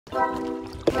Here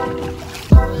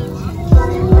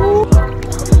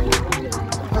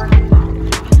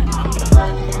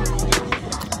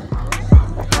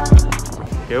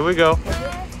we go.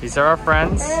 These are our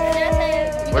friends.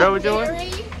 What are we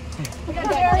doing?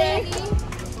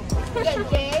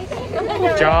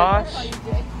 Josh,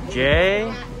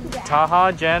 Jay,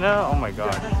 Taha, Jenna. Oh my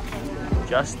gosh.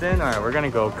 Justin. All right, we're gonna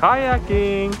go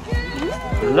kayaking.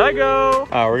 Lego.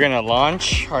 We're gonna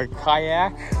launch our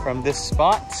kayak from this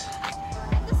spot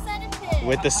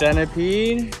with the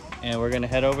centipede, and we're gonna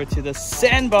head over to the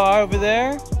sandbar over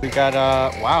there. We got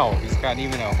wow, he's got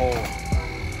even a whole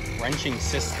wrenching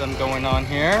system going on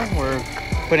here. We're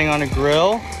putting on a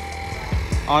grill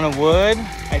on a wood,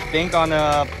 I think on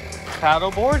a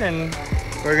paddleboard, and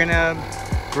we're gonna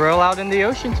grill out in the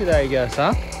ocean today, I guess,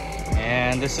 huh?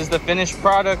 And this is the finished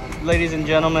product, ladies and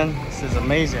gentlemen. This is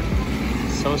amazing.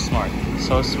 So smart,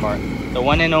 so smart. The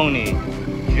one and only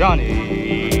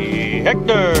Johnny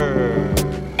Hector.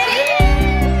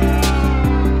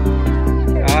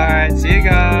 All right, see you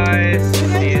guys.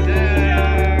 See you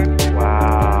there.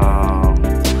 Wow.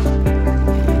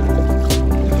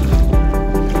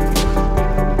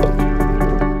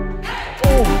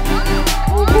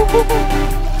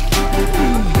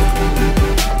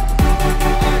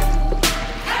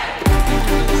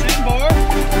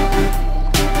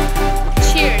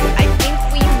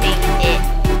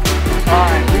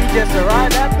 Just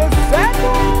arrived at the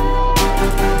Sandbar!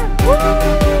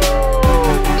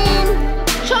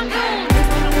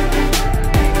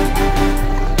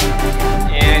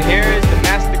 And here is the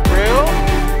master grill,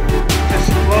 just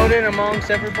floating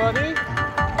amongst everybody.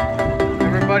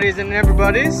 Everybody's in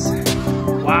everybody's.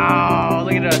 Wow,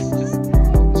 look at us, just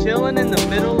chilling in the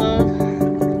middle of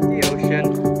the ocean.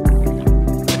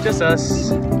 It's just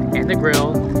us and the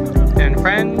grill, and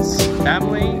friends,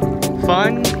 family,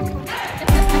 fun.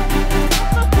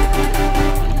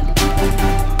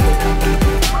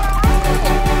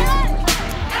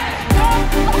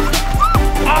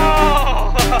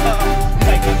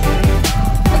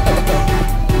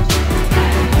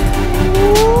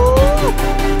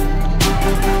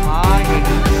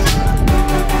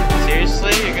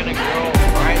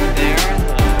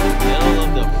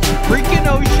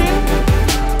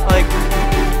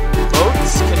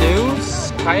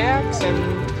 Kayaks and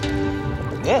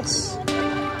this.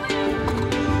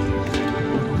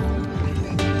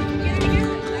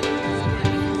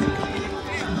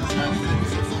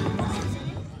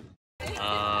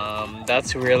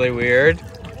 That's really weird.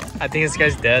 I think this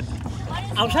guy's dead.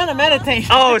 I'm trying to meditate.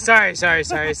 Oh, sorry.